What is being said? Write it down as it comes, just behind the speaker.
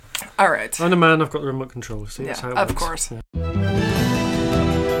All right. I'm a man, I've got the remote control. See, that's how it works. Of course. Yeah.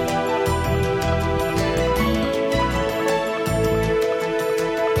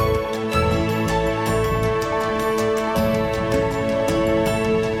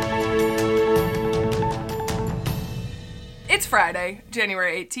 It's Friday,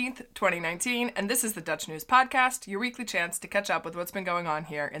 January 18th, 2019, and this is the Dutch News Podcast, your weekly chance to catch up with what's been going on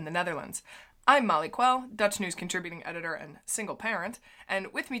here in the Netherlands. I'm Molly Quell, Dutch News contributing editor and single parent, and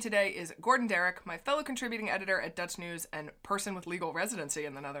with me today is Gordon Derrick, my fellow contributing editor at Dutch News and person with legal residency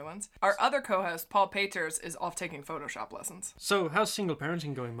in the Netherlands. Our other co-host, Paul Peters, is off taking Photoshop lessons. So, how's single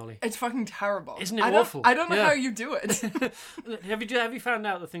parenting going, Molly? It's fucking terrible. Isn't it awful? I don't know how you do it. Have you found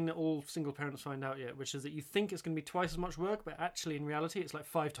out the thing that all single parents find out yet, which is that you think it's going to be twice as much work, but actually in reality it's like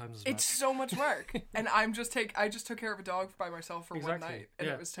 5 times as much. It's so much work. And I just took care of a dog by myself for one night, and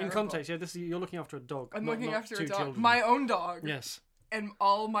it was terrible. In context, you're looking after a dog. I'm not looking after a dog. Children. My own dog. Yes. And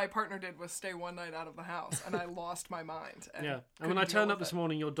all my partner did was stay one night out of the house, and I lost my mind. And and when I turned up this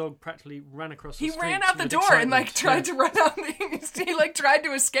morning, your dog practically ran across the street. He ran out the door and tried to run out. He tried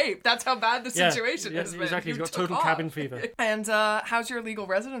to escape. That's how bad the situation has been. Exactly. He's got total cabin fever. And how's your legal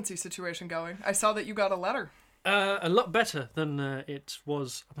residency situation going? I saw that you got a letter. A lot better than it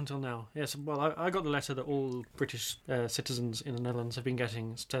was up until now. Yes, well, I got the letter that all British citizens in the Netherlands have been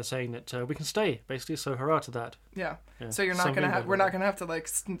getting, saying that we can stay, basically. So hurrah to that. Yeah. So you're not gonna we're not gonna have to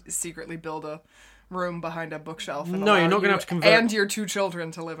secretly build a room behind a bookshelf. And no, you're not gonna have to convert. And your 2 children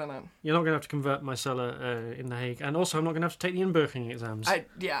to live in it. You're not gonna have to convert my cellar in The Hague, and also I'm not gonna have to take the inburgering exams. I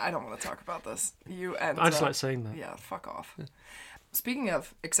don't want to talk about this. I just like saying that. Yeah, fuck off. Speaking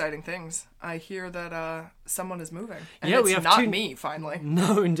of exciting things, I hear that someone is moving. And we have not me, finally.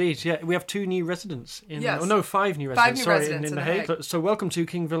 No, indeed. Yeah, we have 2 new residents. 5 new residents. 5 new residents in The Hague. So welcome to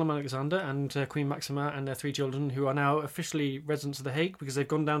King Willem-Alexander and Queen Maxima and their 3 children, who are now officially residents of The Hague because they've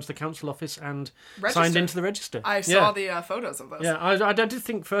gone down to the council office and signed into the register. I saw the photos of this. Yeah, I did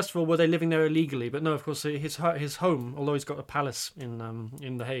think first of all, were they living there illegally? But no, of course, his home, although he's got a palace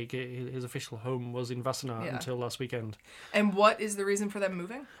in The Hague, his official home was in Wassenaar until last weekend. And what is the reason for them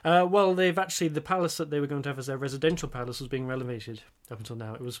moving? Well, the palace that they were going to have as their residential palace was being renovated up until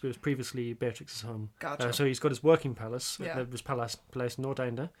now. It was previously Beatrix's home. Gotcha. So he's got his working palace. It was Paleis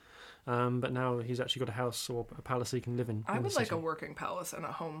Noordeinde. But now he's actually got a house or a palace he can live in. I would like a working palace and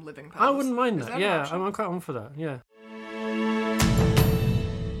a home living palace. I wouldn't mind that. Yeah, I'm quite on for that. Yeah.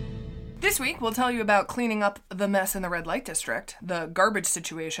 This week, we'll tell you about cleaning up the mess in the red light district, the garbage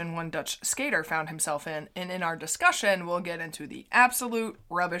situation one Dutch skater found himself in, and in our discussion, we'll get into the absolute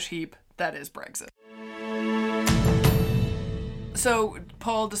rubbish heap that is Brexit. So,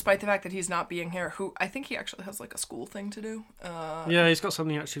 Paul, despite the fact that he's not being here, I think he actually has a school thing to do. He's got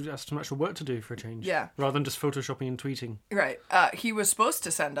something has some actual work to do for a change. Yeah. Rather than just photoshopping and tweeting. Right. He was supposed to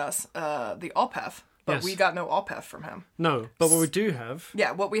send us the OPHEF. But we got no OPHEF from him. No, but what we do have...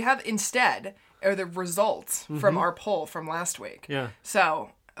 Yeah, what we have instead are the results from our poll from last week. Yeah. So,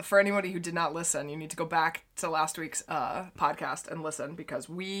 for anybody who did not listen, you need to go back to last week's podcast and listen, because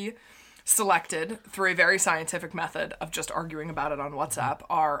we selected, through a very scientific method of just arguing about it on WhatsApp,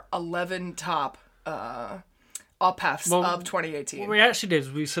 our 11 top... OPHEFs of 2018. What we actually did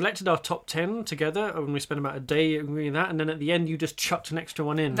is we selected our top 10 together, and we spent about a day agreeing that, and then at the end you just chucked an extra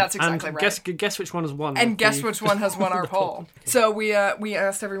one in. That's exactly right. Guess which one has won. And guess which one has won our poll. So we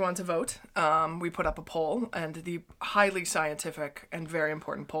asked everyone to vote. We put up a poll, and the highly scientific and very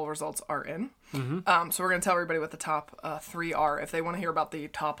important poll results are in. Mm-hmm. So we're going to tell everybody what the top 3 are. If they want to hear about the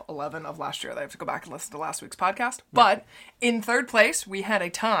top 11 of last year, they have to go back and listen to last week's podcast. Right. But in third place, we had a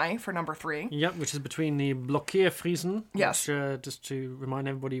tie for number 3. Yep, which is between the Blokkeerfriesen, yes. Which, just to remind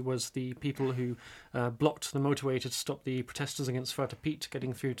everybody, was the people who blocked the motorway to stop the protesters against Zwarte Piet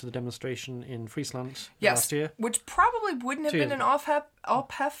getting through to the demonstration in Friesland last year. Which probably wouldn't have been an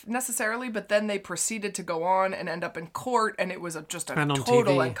OPHEF necessarily, but then they proceeded to go on and end up in court, and it was just a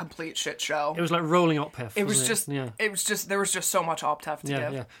total and complete shit show. It was like rolling OPHEF. It was just there was just so much OPHEF to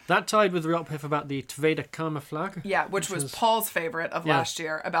give. Yeah. That tied with the OPHEF about the Tweede Kamer flag. Yeah, which was Paul's favorite of last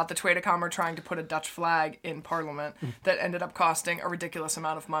year, about the Tweede Kamer trying to put a Dutch flag in Parliament that ended up costing a ridiculous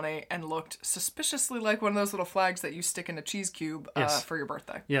amount of money and looked suspiciously like one of those little flags that you stick in a cheese cube for your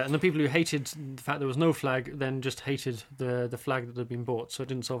birthday. Yeah, and the people who hated the fact there was no flag then just hated the flag that had been bought, so it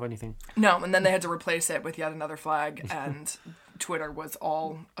didn't solve anything. No, and then they had to replace it with yet another flag, and Twitter was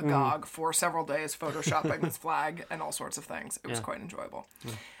all agog for several days, photoshopping this flag and all sorts of things. It was quite enjoyable.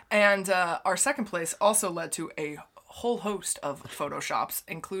 Yeah. And our second place also led to a whole host of photoshops,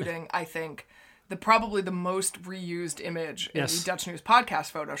 including, I think, probably the most reused image in Yes. the Dutch News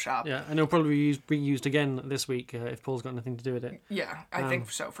podcast Photoshop. Yeah, and it'll probably be used again this week if Paul's got anything to do with it. Yeah, I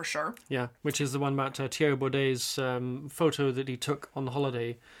think so, for sure. Yeah, which is the one about Thierry Baudet's photo that he took on the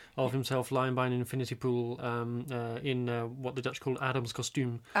holiday of himself lying by an infinity pool in what the Dutch called Adam's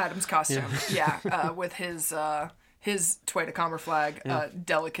costume. Adam's costume, with his Tweede Kamer flag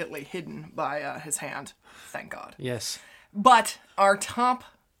delicately hidden by his hand. Thank God. Yes. But our top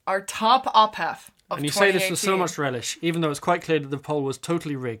ophef of And you say this 2018. with so much relish, even though it's quite clear that the poll was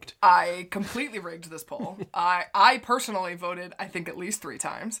totally rigged. I completely rigged this poll. I personally voted, I think, at least 3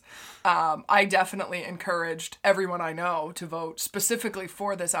 times. I definitely encouraged everyone I know to vote specifically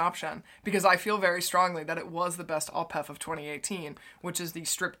for this option because I feel very strongly that it was the best ophef of 2018, which is the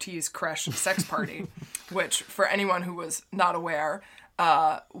striptease crash sex party, which, for anyone who was not aware,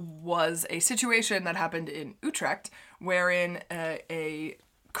 was a situation that happened in Utrecht wherein a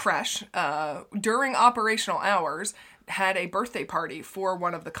creche, during operational hours, had a birthday party for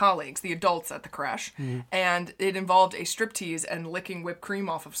one of the colleagues, the adults at the creche, and it involved a striptease and licking whipped cream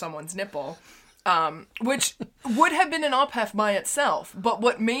off of someone's nipple, which would have been an ophef by itself. But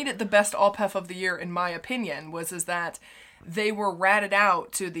what made it the best ophef of the year, in my opinion, was that they were ratted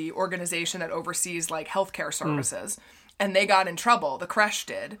out to the organization that oversees like healthcare services. And they got in trouble, the creche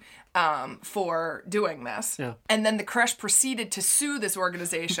did, for doing this. Yeah. And then the creche proceeded to sue this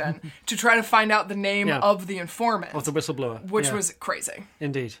organization to try to find out the name of the informant. Of the whistleblower. Which was crazy.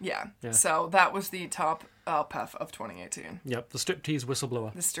 Indeed. Yeah. So that was the top ophef of 2018. Yep, the striptease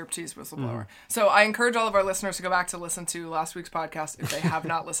whistleblower. The striptease whistleblower. So I encourage all of our listeners to go back to listen to last week's podcast if they have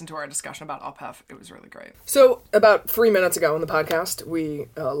not listened to our discussion about ophef. It was really great. So about 3 minutes ago in the podcast, we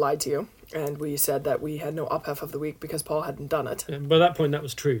lied to you. And we said that we had no ophef of the week because Paul hadn't done it. And by that point, that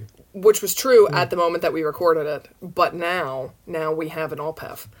was true. Which was true at the moment that we recorded it. But now we have an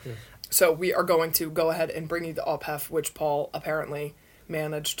ophef. Yeah. So we are going to go ahead and bring you the ophef, which Paul apparently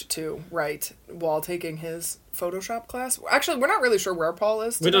managed to write while taking his Photoshop class. Actually, we're not really sure where Paul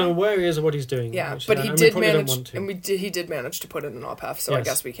is today. We don't know where he is or what he's doing. Yeah, which, but he and did we probably manage, don't want to. and he did manage to put in an ophef, so I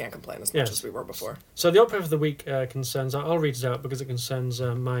guess we can't complain as much as we were before. So the ophef of the week concerns, I'll read it out because it concerns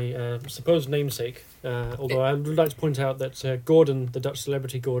my supposed namesake, although I would like to point out that Gordon, the Dutch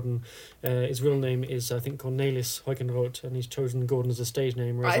celebrity Gordon, his real name is, I think, Cornelis Huykenroth, and he's chosen Gordon as a stage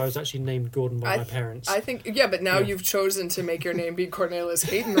name, whereas I was actually named Gordon by my parents. I think, but now you've chosen to make your name be Cornelis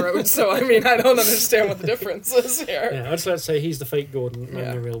Haydenroth, so I mean, I don't understand what the difference is here. Yeah, I'd just like to say he's the fake Gordon,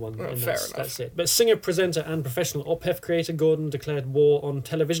 I'm the real one. Well, and fair enough. That's it. But singer, presenter and professional ophef creator Gordon declared war on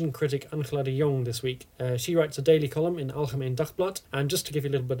television critic Angela de Jong this week. She writes a daily column in Algemeen Dagblad, and just to give you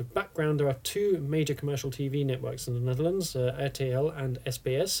a little bit of background, there are 2 major commercial TV networks in the Netherlands, RTL and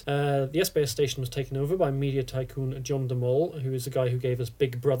SBS. The SBS station was taken over by media tycoon John de Mol, who is the guy who gave us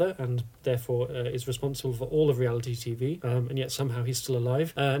Big Brother and therefore is responsible for all of reality TV, and yet somehow he's still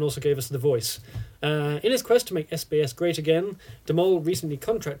alive, and also gave us The Voice. In his quest to make SBS great again, de Mol recently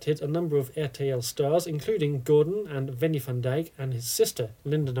contracted a number of RTL stars, including Gordon and Wendy van Dijk and his sister,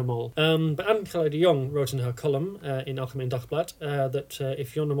 Linda de Mol. But Angela de Jong wrote in her column in Algemeen Dagblad that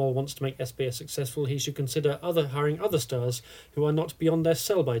if Jon de Mol wants to make SBS successful, he should consider hiring other stars who are not beyond their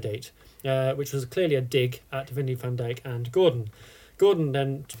sell-by date, which was clearly a dig at Wendy van Dijk and Gordon. Gordon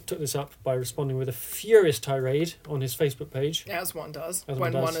then took this up by responding with a furious tirade on his Facebook page. As one does,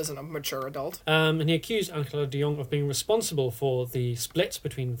 when one isn't a mature adult. And he accused Angela de Jong of being responsible for the split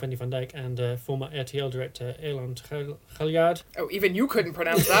between Wendy van Dijk and former RTL director Eland Galjaard. Oh, even you couldn't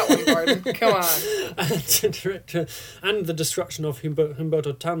pronounce that one, Gordon. Come on. And the destruction of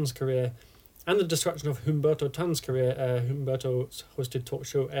Humberto Tan's career. And the destruction of Humberto Tan's career. Humberto hosted talk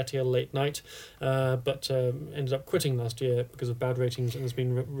show RTL Late Night, but ended up quitting last year because of bad ratings and has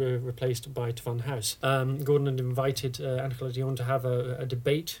been replaced by Twan Huis. Gordon had invited Angela de Jong to have a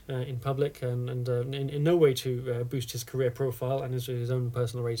debate in public and in no way to boost his career profile and his own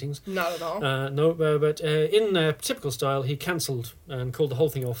personal ratings. Not at all. But in typical style, he cancelled and called the whole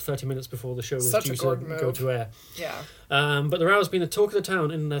thing off 30 minutes before the show was due to go to air. Yeah. But the row has been the talk of the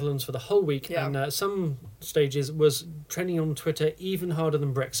town in the Netherlands for the whole week, and at some stages was trending on Twitter even harder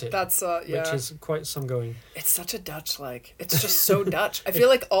than Brexit. That's which is quite some going. It's such a Dutch it's just so Dutch. I feel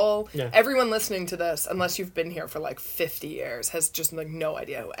like everyone listening to this, unless you've been here for like 50 years, has just like no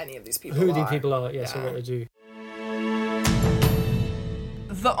idea who any of these people are. Who these people are, yes, or what they do.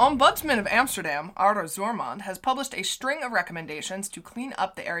 The Ombudsman of Amsterdam, Ardo Zormand, has published a string of recommendations to clean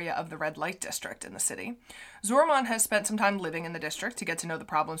up the area of the red light district in the city. Zormand has spent some time living in the district to get to know the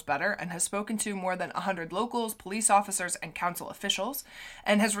problems better and has spoken to more than 100 locals, police officers, and council officials,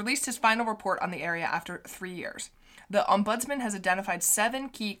 and has released his final report on the area after 3 years. The Ombudsman has identified 7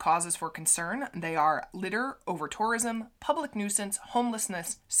 key causes for concern. They are litter, over-tourism, public nuisance,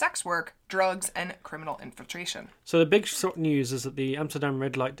 homelessness, sex work, drugs, and criminal infiltration. So the big short news is that the Amsterdam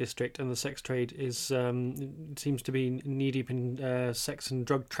red light district and the sex trade is seems to be knee-deep in sex and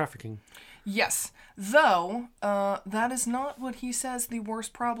drug trafficking. Yes, though that is not what he says the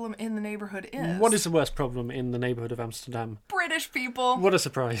worst problem in the neighborhood is. What is the worst problem in the neighborhood of Amsterdam? British people. What a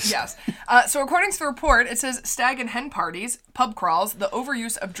surprise. Yes. So according to the report, it says stag and hen parties, pub crawls, the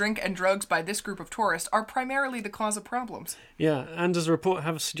overuse of drink and drugs by this group of tourists are primarily the cause of problems. Yeah, and does the report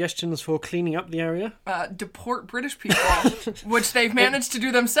have suggestions for cleaning up the area? Deport British people, which they've managed to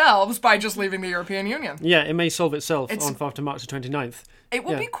do themselves by just leaving the European Union. Yeah, it may solve itself after March the 29th. It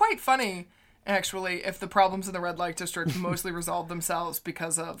would be quite funny, actually, if the problems in the red light district mostly resolved themselves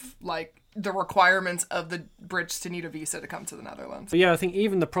because of, like, the requirements of the Brits to need a visa to come to the Netherlands. But yeah, I think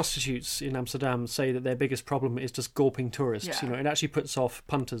even the prostitutes in Amsterdam say that their biggest problem is just gulping tourists. Yeah. You know, it actually puts off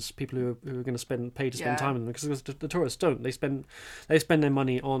punters, people who are going to pay to spend time with them, because the tourists don't. They spend their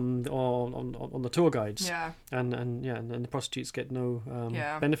money on the tour guides. Yeah. And the prostitutes get no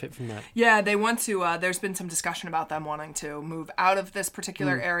benefit from that. Yeah, they want to. There's been some discussion about them wanting to move out of this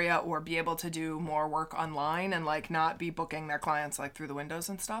particular area or be able to do more work online and like not be booking their clients like through the windows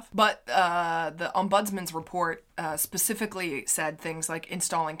and stuff. But the Ombudsman's report specifically said things like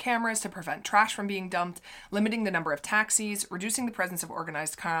installing cameras to prevent trash from being dumped, limiting the number of taxis, reducing the presence of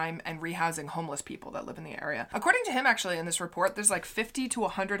organized crime, and rehousing homeless people that live in the area. According to him, actually, in this report, there's like 50 to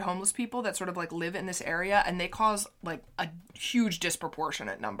 100 homeless people that sort of like live in this area, and they cause like a huge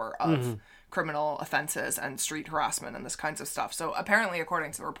disproportionate number of criminal offenses and street harassment and this kinds of stuff. So apparently,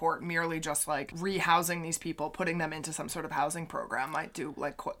 according to the report, merely just like rehousing these people, putting them into some sort of housing program might do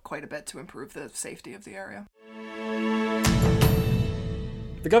like quite a bit to improve the safety of the area.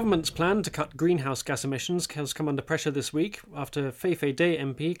 The government's plan to cut greenhouse gas emissions has come under pressure this week after VVD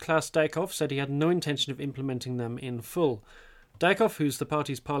MP Klaas Dijkhoff said he had no intention of implementing them in full. Dijkhoff, who's the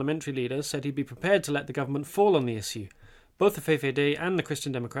party's parliamentary leader, said he'd be prepared to let the government fall on the issue. Both the VVD and the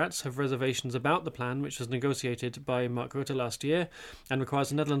Christian Democrats have reservations about the plan, which was negotiated by Mark Rutte last year and requires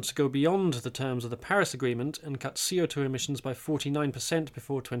the Netherlands to go beyond the terms of the Paris Agreement and cut CO2 emissions by 49%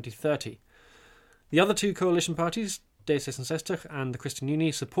 before 2030. The other two coalition parties, D66 and the Christian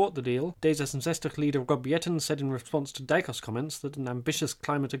Unie, support the deal. D66 leader Rob Jetten said in response to Dijkhoff's comments that an ambitious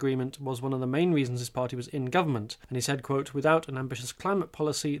climate agreement was one of the main reasons his party was in government. And he said, quote, "Without an ambitious climate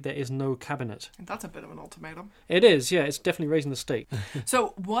policy, there is no cabinet." That's a bit of an ultimatum. It is, yeah. It's definitely raising the stake.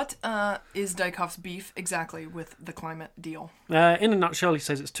 So what is Dijkhoff's beef exactly with the climate deal? In a nutshell, he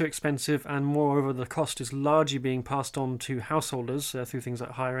says it's too expensive, and moreover, the cost is largely being passed on to householders through things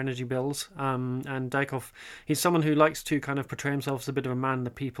like higher energy bills. And Dijkhoff, he's someone who likes to kind of portray himself as a bit of a man of the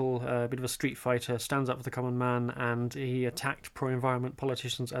people, a bit of a street fighter, stands up for the common man, and he attacked pro-environment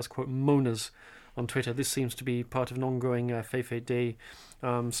politicians as, quote, moaners on Twitter. This seems to be part of an ongoing VVD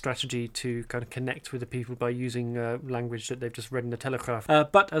strategy to kind of connect with the people by using language that they've just read in the Telegraph.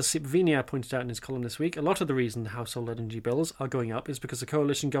 But as Sip Vinia pointed out in his column this week, a lot of the reason household energy bills are going up is because the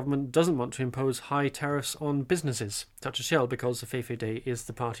coalition government doesn't want to impose high tariffs on businesses, such as Shell, because the VVD is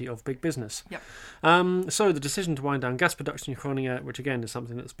the party of big business. Yep. So the decision to wind down gas production in Groningen, which again is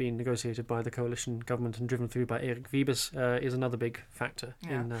something that's been negotiated by the coalition government and driven through by Erik Wiebes, is another big factor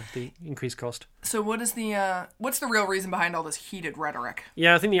in the increased cost. So what's the real reason behind all this heated rhetoric?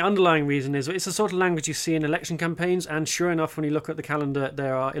 Yeah, I think the underlying reason is it's the sort of language you see in election campaigns, and sure enough, when you look at the calendar,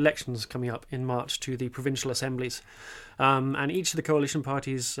 there are elections coming up in March to the provincial assemblies. And each of the coalition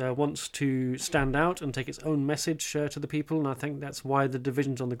parties wants to stand out and take its own message to the people, and I think that's why the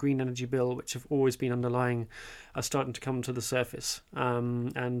divisions on the green energy bill, which have always been underlying, are starting to come to the surface.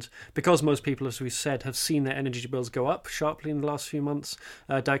 And because most people, as we said, have seen their energy bills go up sharply in the last few months,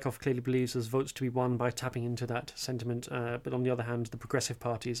 Dijkhoff clearly believes there's votes to be won by tapping into that sentiment. But on the other hand, the progressive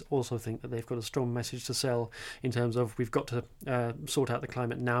parties also think that they've got a strong message to sell in terms of we've got to sort out the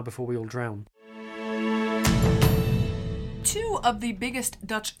climate now before we all drown. Two of the biggest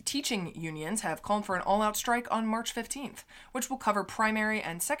Dutch teaching unions have called for an all-out strike on March 15th, which will cover primary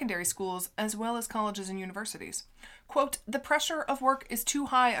and secondary schools as well as colleges and universities. Quote, "The pressure of work is too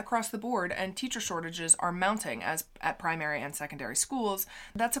high across the board and teacher shortages are mounting at primary and secondary schools."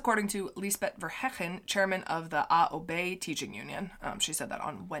 That's according to Lisbeth Verhegen, chairman of the AOB teaching union. She said that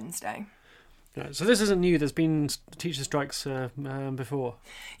on Wednesday. Right, so this isn't new. There's been teacher strikes before.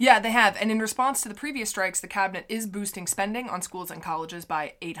 Yeah, they have. And in response to the previous strikes, the cabinet is boosting spending on schools and colleges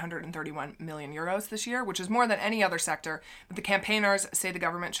by 831 million euros this year, which is more than any other sector. But the campaigners say the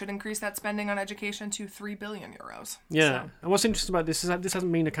government should increase that spending on education to 3 billion euros. Yeah. So. And what's interesting about this is that this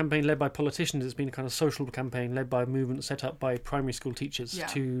hasn't been a campaign led by politicians. It's been a kind of social campaign led by a movement set up by primary school teachers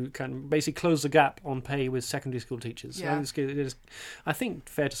to kind of basically close the gap on pay with secondary school teachers. Yeah. So it is, I think,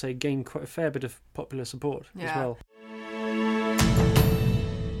 fair to say, gained quite a fair bit of popular support as well.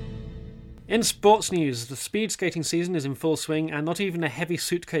 In sports news, the speed skating season is in full swing, and not even a heavy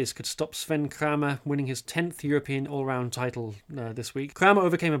suitcase could stop Sven Kramer winning his 10th European all-round title this week. Kramer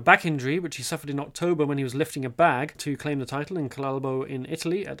overcame a back injury, which he suffered in October when he was lifting a bag to claim the title in Calalbo in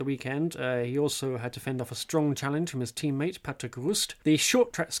Italy at the weekend. He also had to fend off a strong challenge from his teammate Patrick Rust. The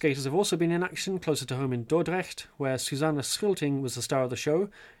short track skaters have also been in action closer to home in Dordrecht, where Susanne Schulting was the star of the show.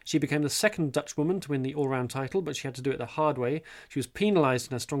 She became the second Dutch woman to win the all-round title, but she had to do it the hard way. She was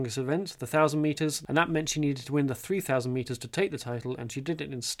penalised in her strongest event, the 1,000 metres, and that meant she needed to win the 3,000 metres to take the title, and she did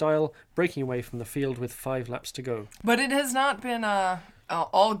it in style, breaking away from the field with 5 laps to go. But it has not been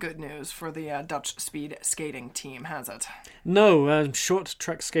all good news for the Dutch speed skating team, has it? No, short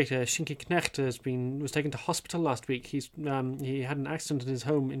track skater Shinky Knecht was taken to hospital last week. He had an accident in his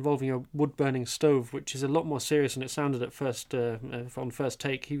home involving a wood-burning stove, which is a lot more serious than it sounded at first on first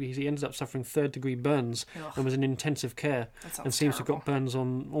take. He ended up suffering third-degree burns and was in intensive care and seems to have got burns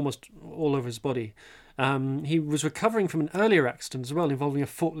on almost all over his body. He was recovering from an earlier accident as well involving a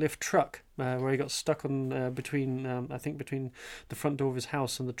forklift truck where he got stuck on between the front door of his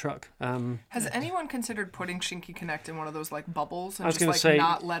house and the truck. Has anyone considered putting Shinky Knecht in one of those bubbles and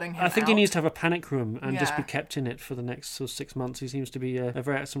not letting him out? I think he needs to have a panic room and just be kept in it for the next 6 months. He seems to be a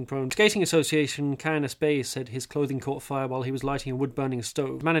very accident prone. Skating Association KNSB said his clothing caught fire while he was lighting a wood-burning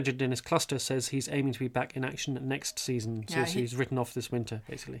stove. Manager Dennis Cluster says he's aiming to be back in action next season, so he's written off this winter,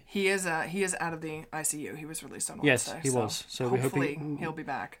 basically. He is out of the ICU. He was released on Wednesday. Yes, he was. So hopefully he'll be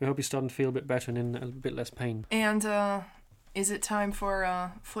back. We hope he's starting to feel a bit better and in a bit less pain. And is it time for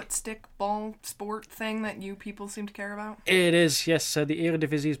a foot stick ball sport thing that you people seem to care about? It is, yes. The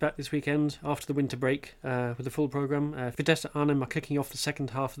Eredivisie is back this weekend after the winter break with the full programme. Vitesse Arnhem are kicking off the second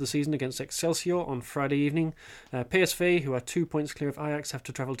half of the season against Excelsior on Friday evening. PSV, who are 2 points clear of Ajax, have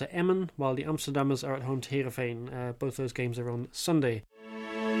to travel to Emmen, while the Amsterdammers are at home to Heerenveen. Both those games are on Sunday.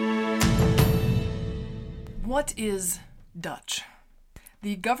 What is Dutch?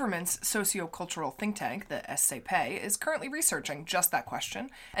 The government's socio-cultural think tank, the SCP, is currently researching just that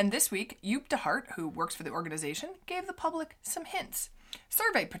question, and this week, Joep de Hart, who works for the organization, gave the public some hints.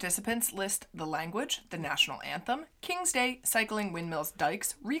 Survey participants list the language, the national anthem, King's Day, cycling, windmills,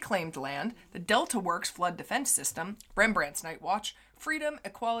 dikes, reclaimed land, the Delta Works flood defense system, Rembrandt's Night Watch, freedom,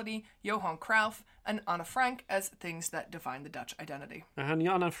 equality, Johan Cruijff, and Anne Frank as things that define the Dutch identity. And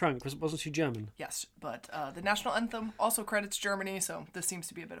Anne Frank, wasn't she German? Yes, but the national anthem also credits Germany, so this seems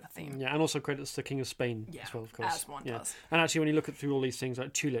to be a bit of a theme. Yeah, and also credits the King of Spain as well, of course. As one does. And actually, when you look through all these things,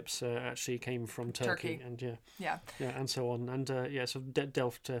 like tulips actually came from Turkey. And and so on. And so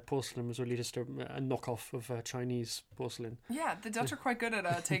Delft porcelain was really just a knockoff of Chinese porcelain. Yeah, the Dutch are quite good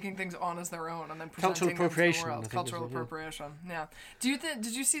at taking things on as their own and then presenting them to the world. Cultural appropriation. Yeah.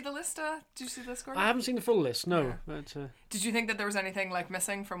 Did you see the list? Did you see this, Gordon? I haven't seen the full list. No. Yeah. But, did you think that there was anything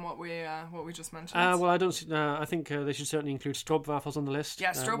missing from what we just mentioned? Well, I don't. I think they should certainly include stroopwafels on the list.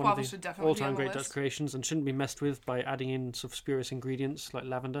 Yeah, stroopwafels should definitely be on all-time the great list. Dutch creations and shouldn't be messed with by adding in sort of spurious ingredients like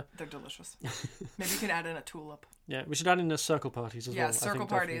lavender. They're delicious. Maybe you can add in a tulip. Yeah, we should add in the circle parties as well. Yeah, circle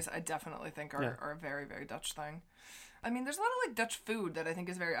parties I definitely think are a very, very Dutch thing. I mean, there's a lot of Dutch food that I think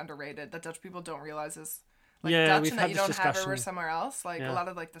is very underrated that Dutch people don't realize is Dutch and that you don't have everywhere somewhere else. A lot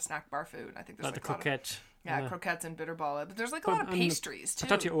of the snack bar food. I think there's the croquette. Croquettes and bitterballen. But there's a lot of pastries too.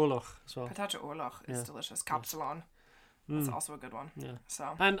 Patatje oorlog as well. Patatje oorlog is delicious. Kapsalon. That's also a good one. Yeah.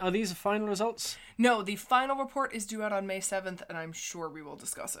 So. And are these the final results? No, the final report is due out on May 7th, and I'm sure we will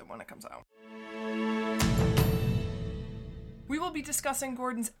discuss it when it comes out. We will be discussing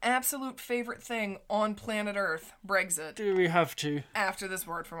Gordon's absolute favorite thing on planet Earth, Brexit. Do we have to? After this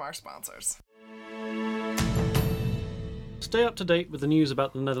word from our sponsors. Stay up to date with the news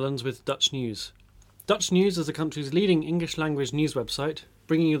about the Netherlands with Dutch News. Dutch News is the country's leading English-language news website,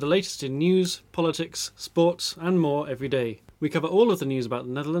 bringing you the latest in news, politics, sports, and more every day. We cover all of the news about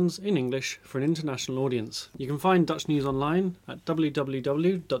the Netherlands in English for an international audience. You can find Dutch News online at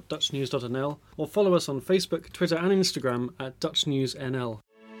www.dutchnews.nl or follow us on Facebook, Twitter and Instagram at DutchNewsNL.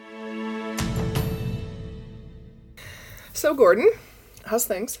 So Gordon, how's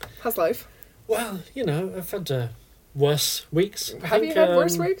things? How's life? Well, I've had worse weeks. Have you had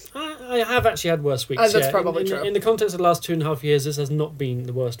worse weeks? I have actually had worse weeks. That's probably true. In the context of the last 2.5 years, this has not been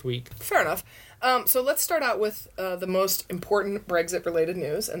the worst week. Fair enough. So let's start out with the most important Brexit-related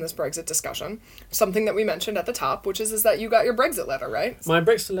news in this Brexit discussion. Something that we mentioned at the top, which is that you got your Brexit letter, right? My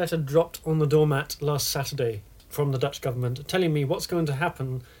Brexit letter dropped on the doormat last Saturday from the Dutch government, telling me what's going to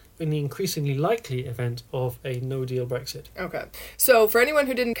happen in the increasingly likely event of a no-deal Brexit. Okay. So for anyone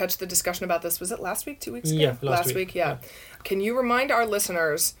who didn't catch the discussion about this, was it last week, 2 weeks ago? Yeah, last week. Yeah. Can you remind our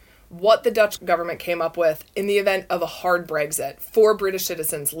listeners what the Dutch government came up with in the event of a hard Brexit for British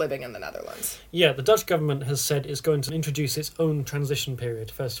citizens living in the Netherlands? Yeah, the Dutch government has said it's going to introduce its own transition period,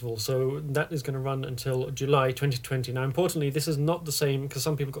 first of all. So that is going to run until July 2020. Now, importantly, this is not the same, because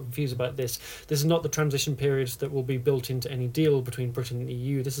some people got confused about this. This is not the transition period that will be built into any deal between Britain and the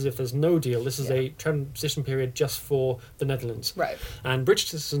EU. This is if there's no deal. This is a transition period just for the Netherlands. Right. And British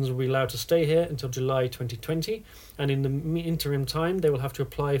citizens will be allowed to stay here until July 2020. And in the interim time, they will have to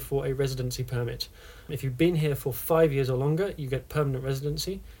apply for a residency permit. If you've been here for 5 years or longer, you get permanent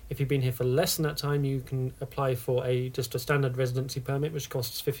residency. If you've been here for less than that time, you can apply for just a standard residency permit, which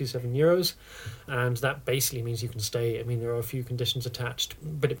costs €57. And that basically means you can stay. I mean, there are a few conditions attached,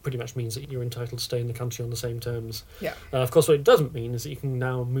 but it pretty much means that you're entitled to stay in the country on the same terms. Yeah. Of course, what it doesn't mean is that you can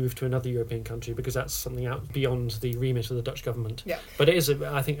now move to another European country, because that's something out beyond the remit of the Dutch government. Yeah. But it is,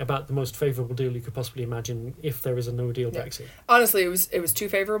 I think, about the most favourable deal you could possibly imagine if there is a no-deal Brexit. Honestly, it was too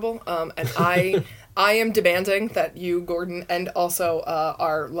favourable, and I am demanding that you, Gordon, and also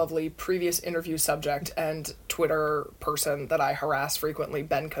our lovely previous interview subject and Twitter person that I harass frequently,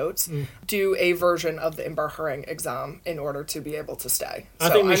 Ben Coates, do a version of the Inburgering exam in order to be able to stay. I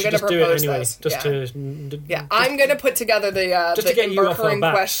think we should just do it anyway. I'm going to put together the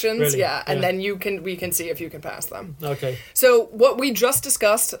Inburgering questions, really. and then we can see if you can pass them. Okay. So what we just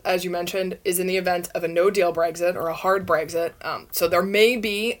discussed, as you mentioned, is in the event of a no-deal Brexit or a hard Brexit. So there may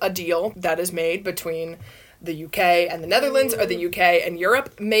be a deal that is made between the UK and the Netherlands, or the UK and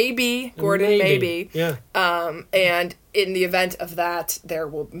Europe. Maybe, Gordon, maybe. Yeah. And in the event of that,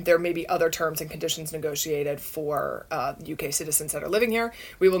 there may be other terms and conditions negotiated for UK citizens that are living here.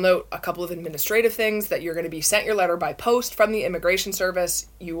 We will note a couple of administrative things: that you're going to be sent your letter by post from the immigration service.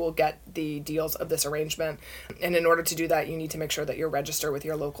 You will get the deals of this arrangement, and in order to do that, you need to make sure that you're registered with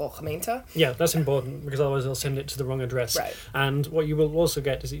your local gemeente. Yeah, that's important, because otherwise they'll send it to the wrong address. Right. And what you will also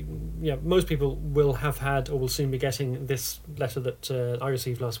get is, most people will have had or will soon be getting this letter that I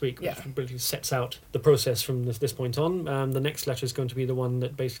received last week, which really sets out the process from this point on. The next letter is going to be the one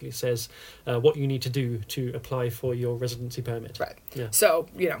that basically says what you need to do to apply for your residency permit. Right. Yeah. So,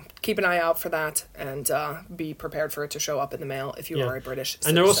 keep an eye out for that, and be prepared for it to show up in the mail if you are a British citizen.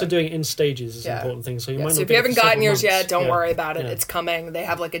 And they're also doing it in stages, is an important thing. So you might not. So if you haven't gotten yours yet, don't worry worry about it. It's coming. They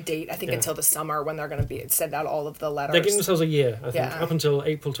have like a date, I think, until the summer when they're going to send out all of the letters. They're giving themselves a year, I think, up until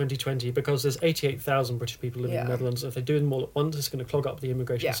April 2020, because there's 88,000 British people living in the Netherlands. If they do them all at once, it's going to clog up the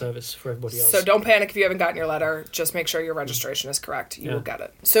immigration service for everybody else. So don't panic if you haven't gotten your letter. Just make sure your registration is correct. You will get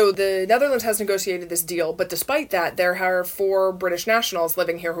it. So the Netherlands has negotiated this deal, but despite that, there are 4 British nationals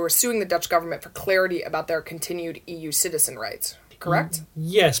living here who are suing the Dutch government for clarity about their continued EU citizen rights. Correct?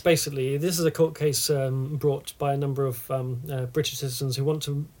 Yes, basically. This is a court case brought by a number of British citizens who want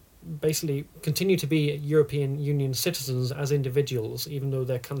to basically continue to be European Union citizens as individuals, even though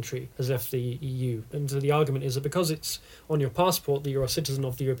their country has left the EU. And so the argument is that because it's on your passport that you're a citizen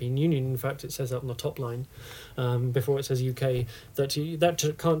of the European Union, in fact it says that on the top line, before it says UK,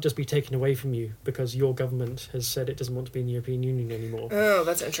 that can't just be taken away from you because your government has said it doesn't want to be in the European Union anymore. Oh,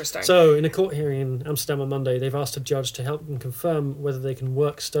 that's interesting. So in a court hearing in Amsterdam on Monday, they've asked a judge to help them confirm whether they can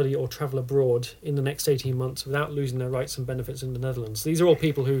work, study or travel abroad in the next 18 months without losing their rights and benefits in the Netherlands. These are all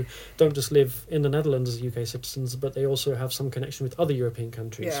people who don't just live in the Netherlands as UK citizens, but they also have some connection with other European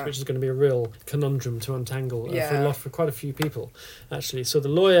countries, which is going to be a real conundrum to untangle for quite a few people, actually. So the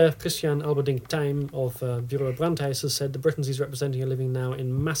lawyer, Christian Alberdink Tijm of Bureau Brandhuis, has said the Britons he's representing are living now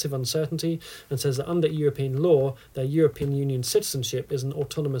in massive uncertainty, and says that under European law, their European Union citizenship is an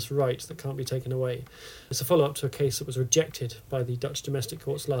autonomous right that can't be taken away. It's a follow-up to a case that was rejected by the Dutch domestic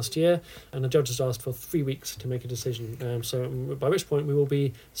courts last year, and the judge has asked for 3 weeks to make a decision, so by which point we will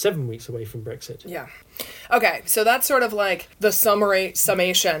be 7 weeks away from Brexit. Yeah. Okay, so that's sort of like the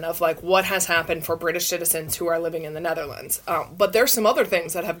summation of like what has happened for British citizens who are living in the Netherlands. But there's some other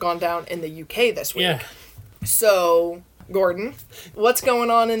things that have gone down in the UK this week. Yeah. So, Gordon, what's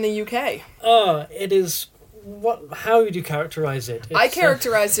going on in the UK? It is... How would you characterise it? I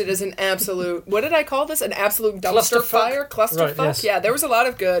characterised it as an absolute... What did I call this? An absolute dumpster fire? Clusterfuck? Right, yes. Yeah, there was a lot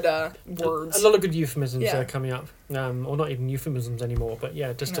of good words. A lot of good euphemisms coming up. or not even euphemisms anymore, but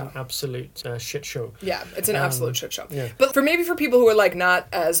yeah, just an absolute shit show. Yeah, it's an absolute shit show. Yeah. But for people who are like not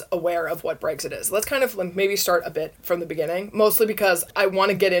as aware of what Brexit is, let's kind of maybe start a bit from the beginning, mostly because I want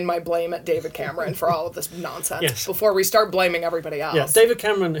to get in my blame at David Cameron for all of this nonsense before we start blaming everybody else. Yeah, David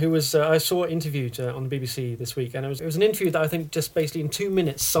Cameron, who was I saw interviewed on the BBC this week, and it was an interview that I think just basically in 2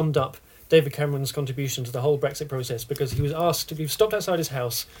 minutes summed up David Cameron's contribution to the whole Brexit process, because he was asked to be stopped outside his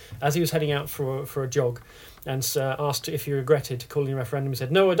house as he was heading out for a jog, and asked if he regretted calling a referendum. He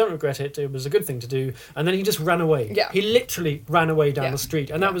said, "No, I don't regret it. It was a good thing to do." And then he just ran away. Yeah. He literally ran away down the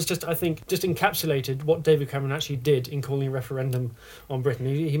street. And that was just, I think, just encapsulated what David Cameron actually did in calling a referendum on Britain.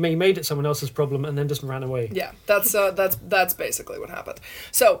 He made it someone else's problem and then just ran away. Yeah, that's basically what happened.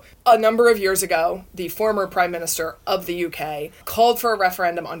 So, a number of years ago, the former Prime Minister of the UK called for a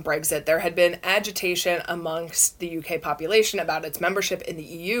referendum on Brexit. There had been agitation amongst the UK population about its membership in the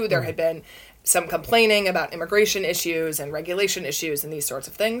EU. There had been some complaining about immigration issues and regulation issues and these sorts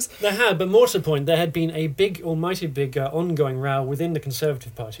of things. There had, but more to the point, there had been a almighty big ongoing row within the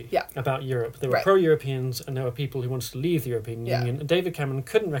Conservative Party about Europe. There were pro-Europeans and there were people who wanted to leave the European Union. And David Cameron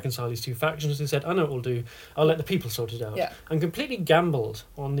couldn't reconcile these two factions. He said, "I know what we'll do. I'll let the people sort it out." Yeah. And completely gambled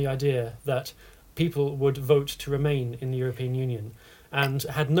on the idea that people would vote to remain in the European Union, and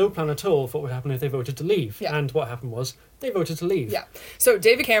had no plan at all for what would happen if they voted to leave. Yeah. And what happened was they voted to leave. Yeah. So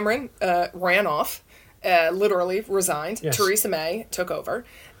David Cameron ran off, literally resigned. Yes. Theresa May took over.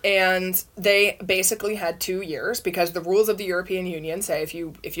 And they basically had 2 years, because the rules of the European Union say if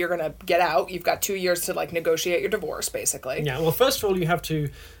you're going to get out, you've got 2 years to negotiate your divorce, basically. Yeah, well, first of all, you have to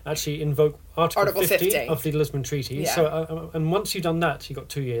actually invoke Article 50 of the Lisbon Treaty. Yeah. So, and once you've done that, you've got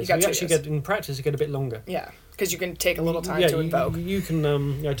 2 years. You actually get, in practice, you get a bit longer. Yeah, because you can take a little time to invoke. You can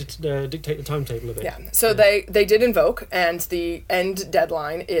dictate the timetable of it. Yeah, so they did invoke, and the end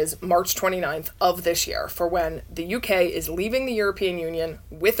deadline is March 29th of this year for when the UK is leaving the European Union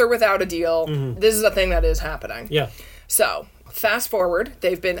with or without a deal. Mm-hmm. This is a thing that is happening. Yeah. So, fast forward,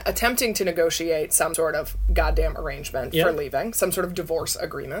 they've been attempting to negotiate some sort of goddamn arrangement for leaving, some sort of divorce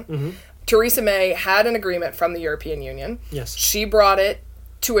agreement. Mm-hmm. Theresa May had an agreement from the European Union. Yes. She brought it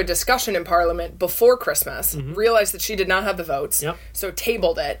to a discussion in Parliament before Christmas, realized that she did not have the votes, so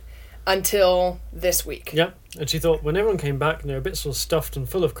tabled it until this week. Yeah, and she thought when everyone came back and they were a bit sort of stuffed and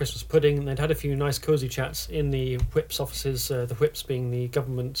full of Christmas pudding, and they'd had a few nice cosy chats in the whips' offices, the whips being the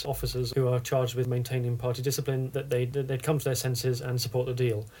government officers who are charged with maintaining party discipline, that they'd come to their senses and support the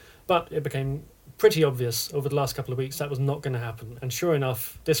deal. But it became pretty obvious over the last couple of weeks that was not going to happen. And sure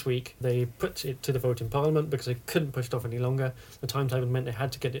enough, this week they put it to the vote in Parliament because they couldn't push it off any longer. The timetable meant they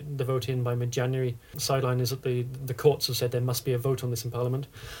had to get the vote in by mid-January. The sideline is that the courts have said there must be a vote on this in Parliament.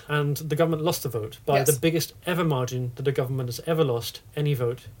 And the government lost the vote by the biggest ever margin that a government has ever lost any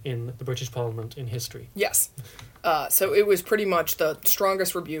vote in the British Parliament in history. Yes. So it was pretty much the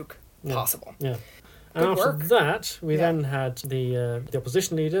strongest rebuke possible. Yeah. And after that, we then had the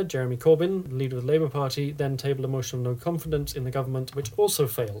opposition leader, Jeremy Corbyn, leader of the Labour Party, then tabled a motion of no confidence in the government, which also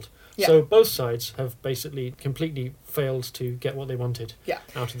failed. Yeah. So both sides have basically completely failed to get what they wanted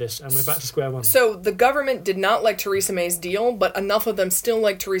out of this, and we're back to square one. So the government did not like Theresa May's deal, but enough of them still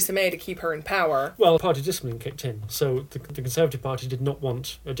like Theresa May to keep her in power. Well, party discipline kicked in. So the Conservative Party did not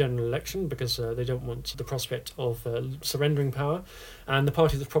want a general election because they don't want the prospect of surrendering power. And the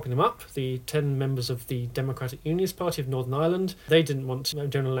party that's propping them up, the 10 members of the Democratic Unionist Party of Northern Ireland, they didn't want a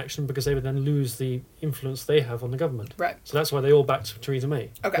general election because they would then lose the influence they have on the government. Right. So that's why they all backed Theresa May.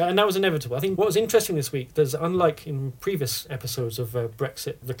 Okay. And that was inevitable. I think what was interesting this week, there's unlike in previous episodes of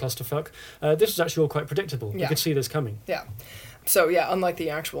Brexit, the clusterfuck, this was actually all quite predictable. You could see this coming. Yeah. So, unlike the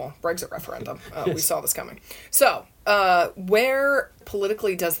actual Brexit referendum, we saw this coming. So, where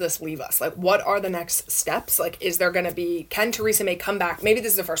politically does this leave us? Like, what are the next steps? Like, is there going to be... Can Theresa May come back? Maybe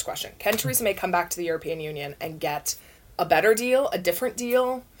this is the first question. Can Theresa May come back to the European Union and get a better deal, a different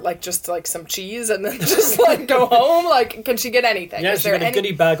deal, like just like some cheese and then just like go home? Like, can she get anything? Yeah, she get a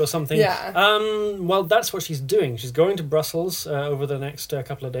goodie bag or something. Yeah. Well, that's what she's doing. She's going to Brussels over the next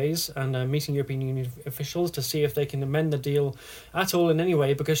couple of days and meeting European Union officials to see if they can amend the deal at all in any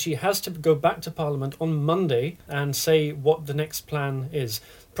way, because she has to go back to Parliament on Monday and say what the next plan is.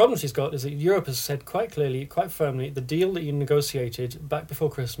 The problem she's got is that Europe has said quite clearly, quite firmly, the deal that you negotiated back before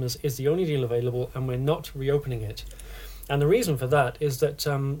Christmas is the only deal available and we're not reopening it. And the reason for that is that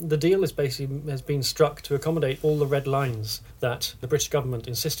the deal is basically has been struck to accommodate all the red lines that the British government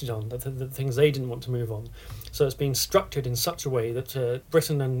insisted on, the things they didn't want to move on. So it's been structured in such a way that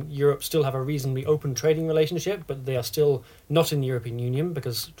Britain and Europe still have a reasonably open trading relationship, but they are still not in the European Union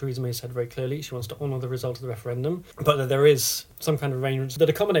because Theresa May said very clearly she wants to honour the result of the referendum, but that there is some kind of arrangement that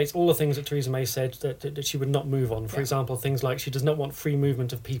accommodates all the things that Theresa May said that she would not move on. For example, things like she does not want free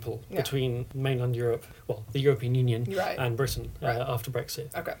movement of people between mainland Europe, well, the European Union and Britain after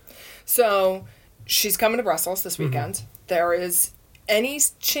Brexit. Okay. So she's coming to Brussels this weekend. There is any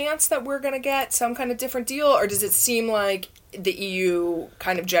chance that we're going to get some kind of different deal, or does it seem like the EU,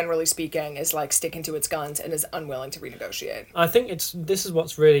 kind of generally speaking, is like sticking to its guns and is unwilling to renegotiate? I think this is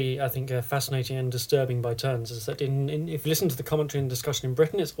what's really, I think, fascinating and disturbing by turns, is that if you listen to the commentary and discussion in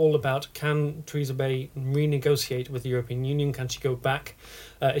Britain, it's all about, can Theresa May renegotiate with the European Union? Can she go back?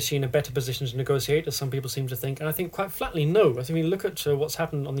 Is she in a better position to negotiate, as some people seem to think? And I think quite flatly, no. I think when you look at what's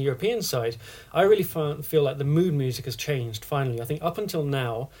happened on the European side, I really feel like the mood music has changed, finally. I think up until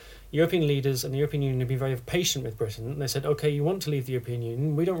now, European leaders and the European Union have been very patient with Britain. They said, okay, you want to leave the European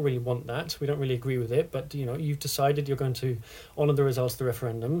Union. We don't really want that. We don't really agree with it. But, you've decided you're going to honour the results of the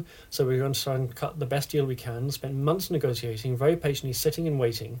referendum. So we're going to try and cut the best deal we can. Spent months negotiating, very patiently sitting and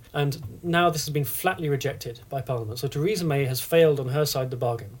waiting. And now this has been flatly rejected by Parliament. So Theresa May has failed on her side of the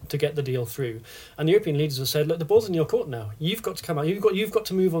bargain to get the deal through. And the European leaders have said, look, the ball's in your court now. You've got to come out. You've got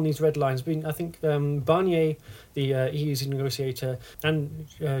to move on these red lines. I think Barnier, the EU's negotiator, and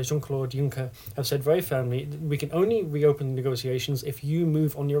Jean-Claude Juncker have said very firmly, we can only reopen negotiations if you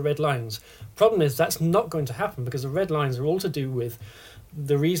move on your red lines. Problem is, that's not going to happen, because the red lines are all to do with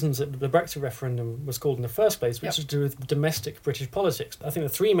the reasons that the Brexit referendum was called in the first place, which is to do with domestic British politics. I think the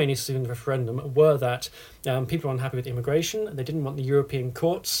three main issues in the referendum were that people were unhappy with immigration, they didn't want the European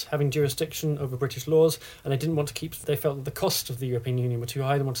courts having jurisdiction over British laws, and they felt that the cost of the European Union were too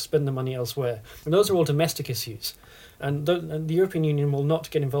high, they wanted to spend the money elsewhere. And those are all domestic issues. And the European Union will not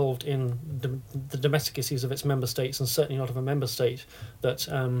get involved in the domestic issues of its member states, and certainly not of a member state that's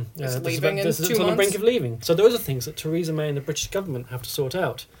on the brink of leaving. So those are things that Theresa May and the British government have to sort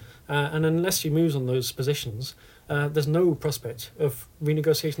out. And unless she moves on those positions, there's no prospect of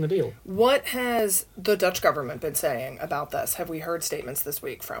renegotiating the deal. What has the Dutch government been saying about this? Have we heard statements this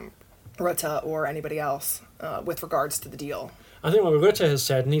week from Rutte or anybody else with regards to the deal? I think what Rutte has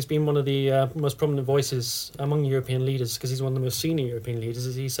said, and he's been one of the most prominent voices among European leaders, because he's one of the most senior European leaders,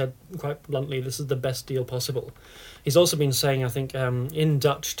 is he said quite bluntly, this is the best deal possible. He's also been saying, I think, in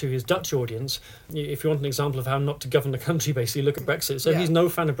Dutch to his Dutch audience, if you want an example of how not to govern the country, basically, look at Brexit. So he's no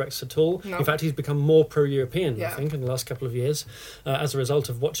fan of Brexit at all. No. In fact, he's become more pro-European, I think, in the last couple of years, as a result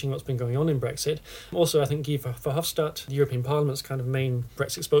of watching what's been going on in Brexit. Also, I think Guy Verhofstadt, the European Parliament's kind of main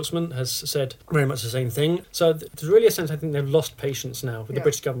Brexit spokesman, has said very much the same thing. So there's really a sense, I think, they've lost patience now with the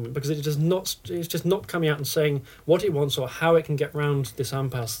British government, because it's just not coming out and saying what it wants or how it can get round this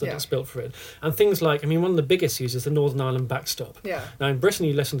impasse that it's built for it. And things like, one of the big issues is the Northern Ireland backstop. Yeah. Now, in Britain,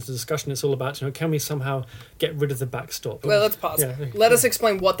 you listen to the discussion, it's all about, can we somehow get rid of the backstop? Well, let's pause. Let us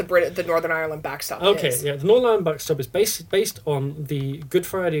explain what the Northern Ireland backstop is. The Northern Ireland backstop is based on the Good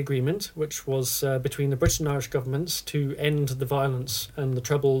Friday Agreement, which was between the British and Irish governments to end the violence and the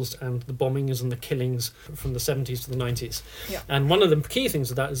troubles and the bombings and the killings from the 70s to the 90s. Yeah. And one of the key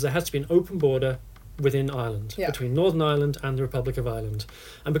things of that is there has to be an open border within Ireland, between Northern Ireland and the Republic of Ireland.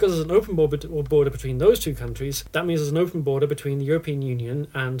 And because there's an open border between those two countries, that means there's an open border between the European Union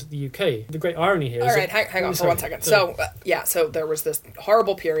and the UK. The great irony here is... All right, hang on for 1 second. So there was this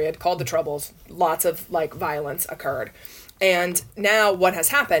horrible period called the Troubles. Lots of, violence occurred. And now what has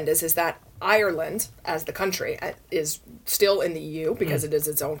happened is that Ireland, as the country, is still in the EU because it is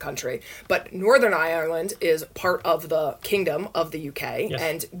its own country. But Northern Ireland is part of the Kingdom of the UK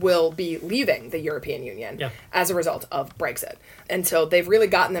and will be leaving the European Union as a result of Brexit. And so they've really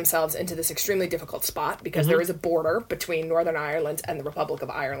gotten themselves into this extremely difficult spot because there is a border between Northern Ireland and the Republic of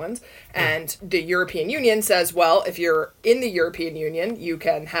Ireland. And the European Union says, well, if you're in the European Union, you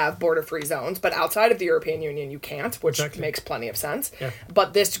can have border-free zones, but outside of the European Union, you can't, which makes plenty of sense. Yeah.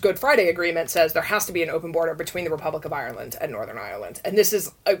 But this Good Friday Agreement says there has to be an open border between the Republic of Ireland and Northern Ireland. And this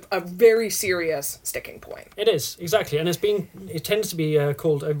is a very serious sticking point. It is, exactly. And it tends to be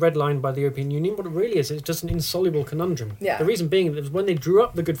called a red line by the European Union. What it really is, it's just an insoluble conundrum. Yeah. The reason being that when they drew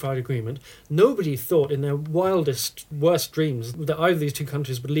up the Good Friday Agreement, nobody thought in their wildest, worst dreams that either of these two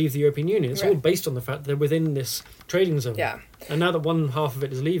countries would leave the European Union. It's all based on the fact that they're within this trading zone. Yeah. And now that one half of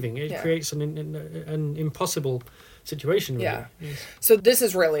it is leaving, it creates an impossible situation. Really. Yeah. Yes. So this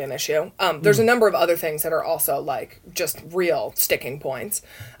is really an issue. There's a number of other things that are also just real sticking points.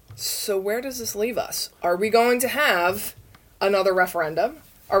 So where does this leave us? Are we going to have another referendum?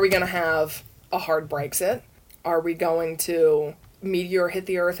 Are we going to have a hard Brexit? Are we going to meteor hit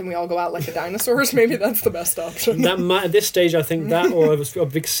the Earth and we all go out like the dinosaurs, maybe that's the best option. That might, at this stage, I think that or a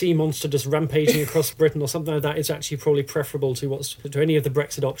big sea monster just rampaging across Britain or something like that is actually probably preferable to any of the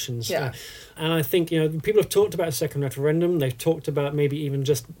Brexit options. Yeah. And I think, people have talked about a second referendum. They've talked about maybe even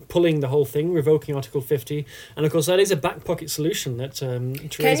just pulling the whole thing, revoking Article 50. And of course, that is a back pocket solution that Can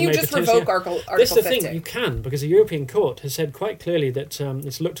you just revoke Article 50? This is the thing, you can, because the European Court has said quite clearly that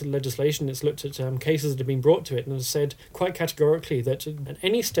it's looked at legislation, it's looked at cases that have been brought to it, and has said quite categorically that at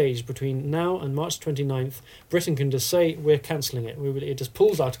any stage between now and March 29th, Britain can just say, we're cancelling it. It just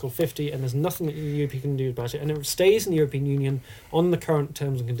pulls Article 50 and there's nothing that the EU can do about it. And it stays in the European Union on the current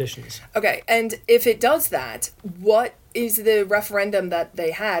terms and conditions. Okay, and if it does that, what is the referendum that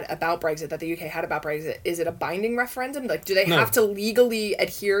they had about Brexit, that the UK had about Brexit, is it a binding referendum? Like, do they have to legally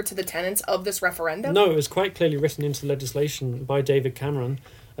adhere to the tenets of this referendum? No, it was quite clearly written into legislation by David Cameron.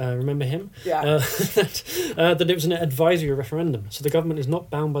 Remember him? Yeah. That it was an advisory referendum. So the government is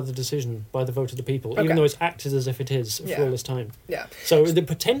not bound by the decision, by the vote of the people, even though it's acted as if it is for all this time. Yeah. So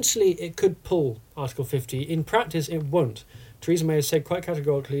potentially it could pull Article 50. In practice, it won't. Theresa May has said quite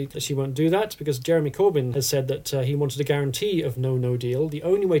categorically that she won't do that because Jeremy Corbyn has said that he wanted a guarantee of no deal. The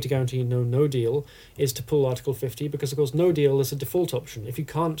only way to guarantee no deal is to pull Article 50 because, of course, no deal is a default option. If you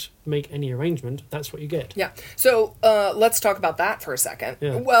can't make any arrangement, that's what you get. Yeah. So let's talk about that for a second.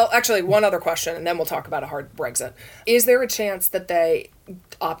 Yeah. Well, actually, one other question, and then we'll talk about a hard Brexit. Is there a chance that they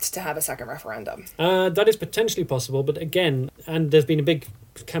opt to have a second referendum? That is potentially possible, but again, and there's been a big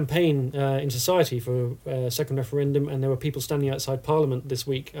campaign in society for a second referendum, and there were people standing outside Parliament this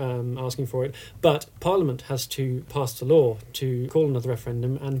week asking for it, but Parliament has to pass the law to call another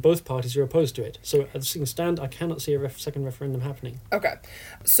referendum, and both parties are opposed to it. So as things stand, I cannot see a second referendum happening. Okay,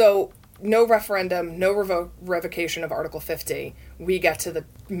 so no referendum, no revocation of Article 50. We get to the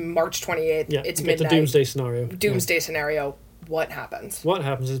March 28th, it's midnight. The doomsday scenario. Doomsday scenario. What happens? What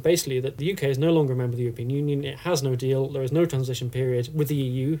happens is basically that the UK is no longer a member of the European Union. It has no deal. There is no transition period with the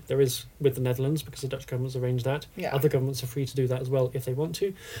EU. There is with the Netherlands because the Dutch government's arranged that. Yeah. Other governments are free to do that as well if they want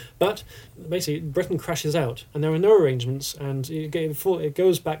to. But basically, Britain crashes out and there are no arrangements, and it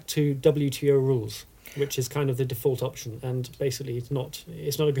goes back to WTO rules, which is kind of the default option, and basically it's not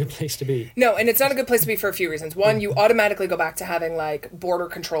a good place to be. No, and it's not a good place to be for a few reasons. One, you automatically go back to having like border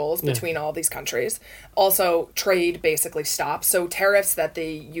controls between all these countries. Also, trade basically stops. So tariffs that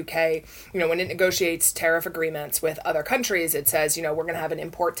the UK, when it negotiates tariff agreements with other countries, it says, we're going to have an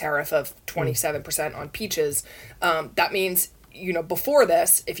import tariff of 27% on peaches. That means, before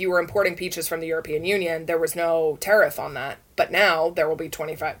this, if you were importing peaches from the European Union, there was no tariff on that. But now there will be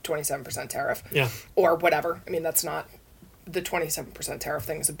 27% tariff. Yeah. Or whatever. I mean, that's not... The 27% tariff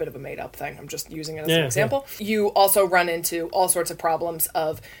thing is a bit of a made-up thing. I'm just using it as an example. Yeah. You also run into all sorts of problems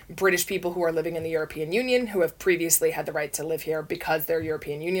of British people who are living in the European Union who have previously had the right to live here because they're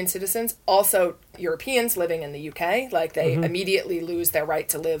European Union citizens. Also, Europeans living in the UK, like they immediately lose their right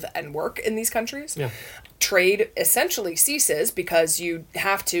to live and work in these countries. Yeah. Trade essentially ceases because you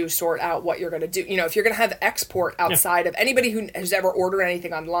have to sort out what you're going to do. If you're going to have export outside of anybody who has ever ordered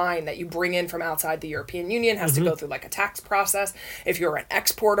anything online that you bring in from outside the European Union has to go through like a tax process. If you're an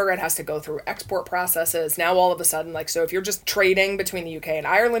exporter, it has to go through export processes. Now all of a sudden, so if you're just trading between the UK and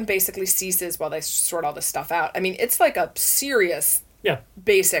Ireland, basically ceases while they sort all this stuff out. I mean, it's like a serious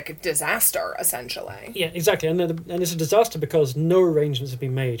basic disaster, essentially. Yeah, exactly. And it's a disaster because no arrangements have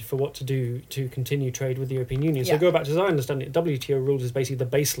been made for what to do to continue trade with the European Union. So go back to, as I understand it, WTO rules is basically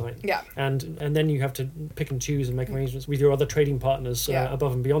the baseline. Yeah. And then you have to pick and choose and make arrangements with your other trading partners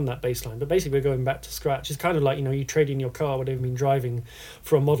above and beyond that baseline. But basically we're going back to scratch. It's kind of like, you trade in your car, whatever you've been driving,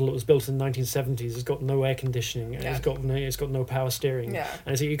 for a model that was built in the 1970s. It's got no air conditioning. And it's got no power steering. Yeah.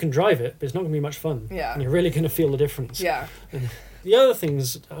 And so you can drive it, but it's not going to be much fun. Yeah. And you're really going to feel the difference. Yeah. The other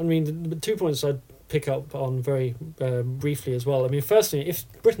things, the 2 points I'd pick up on very briefly as well. I mean, firstly, if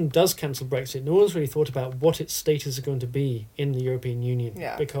Britain does cancel Brexit, no one's really thought about what its status is going to be in the European Union.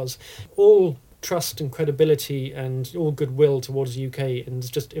 Yeah. Because all trust and credibility and all goodwill towards the UK has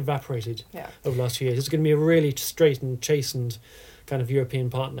just evaporated over the last few years. It's going to be a really straight and chastened kind of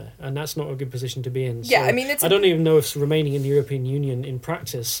European partner, and that's not a good position to be in. Yeah, so I mean, I don't even know if remaining in the European Union in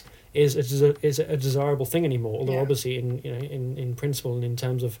practice is a desirable thing anymore. Although obviously in principle and in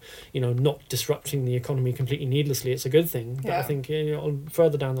terms of not disrupting the economy completely needlessly, it's a good thing. But I think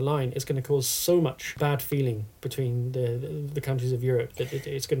further down the line, it's going to cause so much bad feeling between the countries of Europe that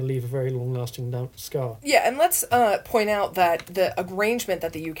it's going to leave a very long-lasting scar. Yeah, and let's point out that the arrangement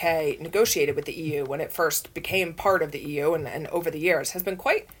that the UK negotiated with the EU when it first became part of the EU and over the years has been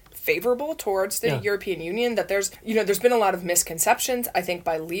quite favorable towards the European Union, that there's been a lot of misconceptions, I think,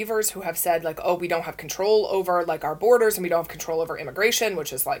 by leavers who have said, like, oh, we don't have control over, like, our borders and we don't have control over immigration,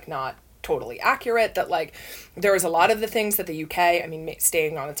 which is, like, not totally accurate, that, like, there is a lot of the things that the UK, I mean,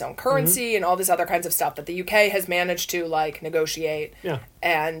 staying on its own currency and all this other kinds of stuff that the UK has managed to, like, negotiate. Yeah.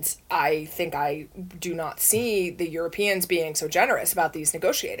 And I think I do not see the Europeans being so generous about these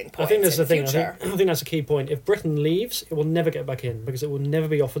negotiating points. I think that's the thing. I think that's a key point. If Britain leaves, it will never get back in, because it will never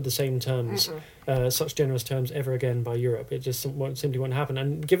be offered the same terms, such generous terms ever again by Europe. It just simply won't happen.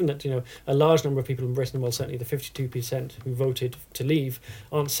 And given that, a large number of people in Britain, well, certainly the 52% who voted to leave,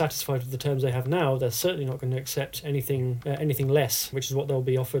 aren't satisfied with the terms they have now, they're certainly not going to accept anything less, which is what they'll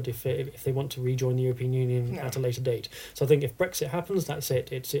be offered if they want to rejoin the European Union at a later date. So I think if Brexit happens, that's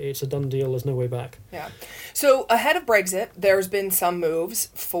it. It's a done deal. There's no way back. Yeah. So ahead of Brexit, there's been some moves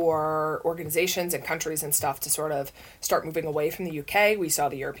for organizations and countries and stuff to sort of start moving away from the UK. We saw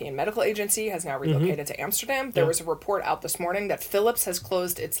the European Medical Agency has now relocated to Amsterdam. There was a report out this morning that Philips has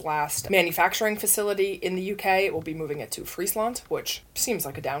closed its last manufacturing facility in the UK. It will be moving it to Friesland, which seems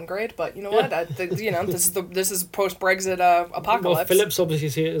like a downgrade, but you know what? This is post-Brexit apocalypse. Well, Philips obviously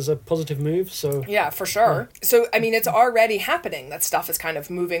see it as a positive move, so... Yeah, for sure. Yeah. So, I mean, it's already happening. That stuff is kind of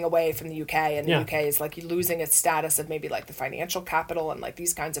moving away from the UK, and the UK is, like, losing its status of maybe, like, the financial capital and, like,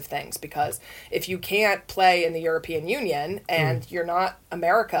 these kinds of things, because if you can't play in the European Union and you're not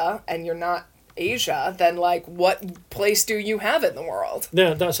America and you're not Asia, then, like, what place do you have in the world?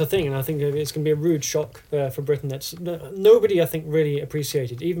 Yeah, that's the thing, and I think it's going to be a rude shock for Britain. That's nobody, I think, really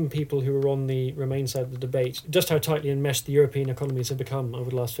appreciated, even people who were on the Remain side of the debate, just how tightly enmeshed the European economies have become over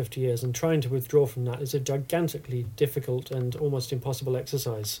the last 50 years, and trying to withdraw from that is a gigantically difficult and almost impossible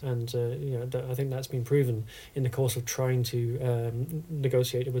exercise, and I think that's been proven in the course of trying to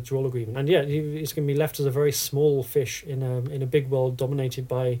negotiate a withdrawal agreement. And it's going to be left as a very small fish in a big world dominated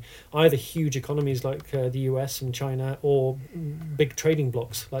by either huge economies like the US and China, or big trading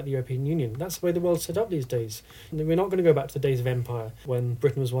blocs like the European Union. That's the way the world's set up these days. We're not going to go back to the days of empire when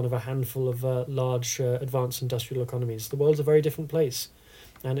Britain was one of a handful of large advanced industrial economies. The world's a very different place,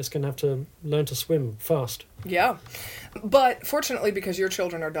 and it's going to have to learn to swim fast. Yeah. But fortunately, because your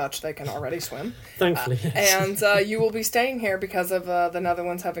children are Dutch, they can already swim. Thankfully, yes. And you will be staying here because of the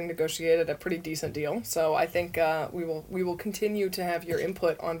Netherlands having negotiated a pretty decent deal. So I think we will continue to have your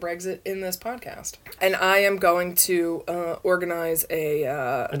input on Brexit in this podcast. And I am going to organize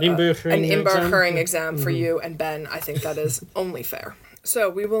an inburgering exam for you and Ben. I think that is only fair. So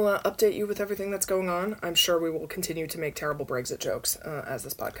we will update you with everything that's going on. I'm sure we will continue to make terrible Brexit jokes as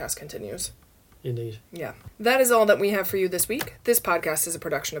this podcast continues. Indeed. Yeah. That is all that we have for you this week. This podcast is a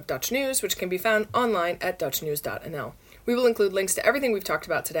production of Dutch News, which can be found online at dutchnews.nl. We will include links to everything we've talked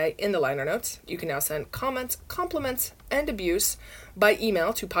about today in the liner notes. You can now send comments, compliments, and abuse by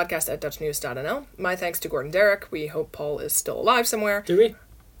email to podcast@dutchnews.nl. My thanks to Gordon Derrick. We hope Paul is still alive somewhere. Do we?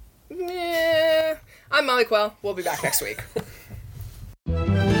 Yeah. I'm Molly Quell. We'll be back next week.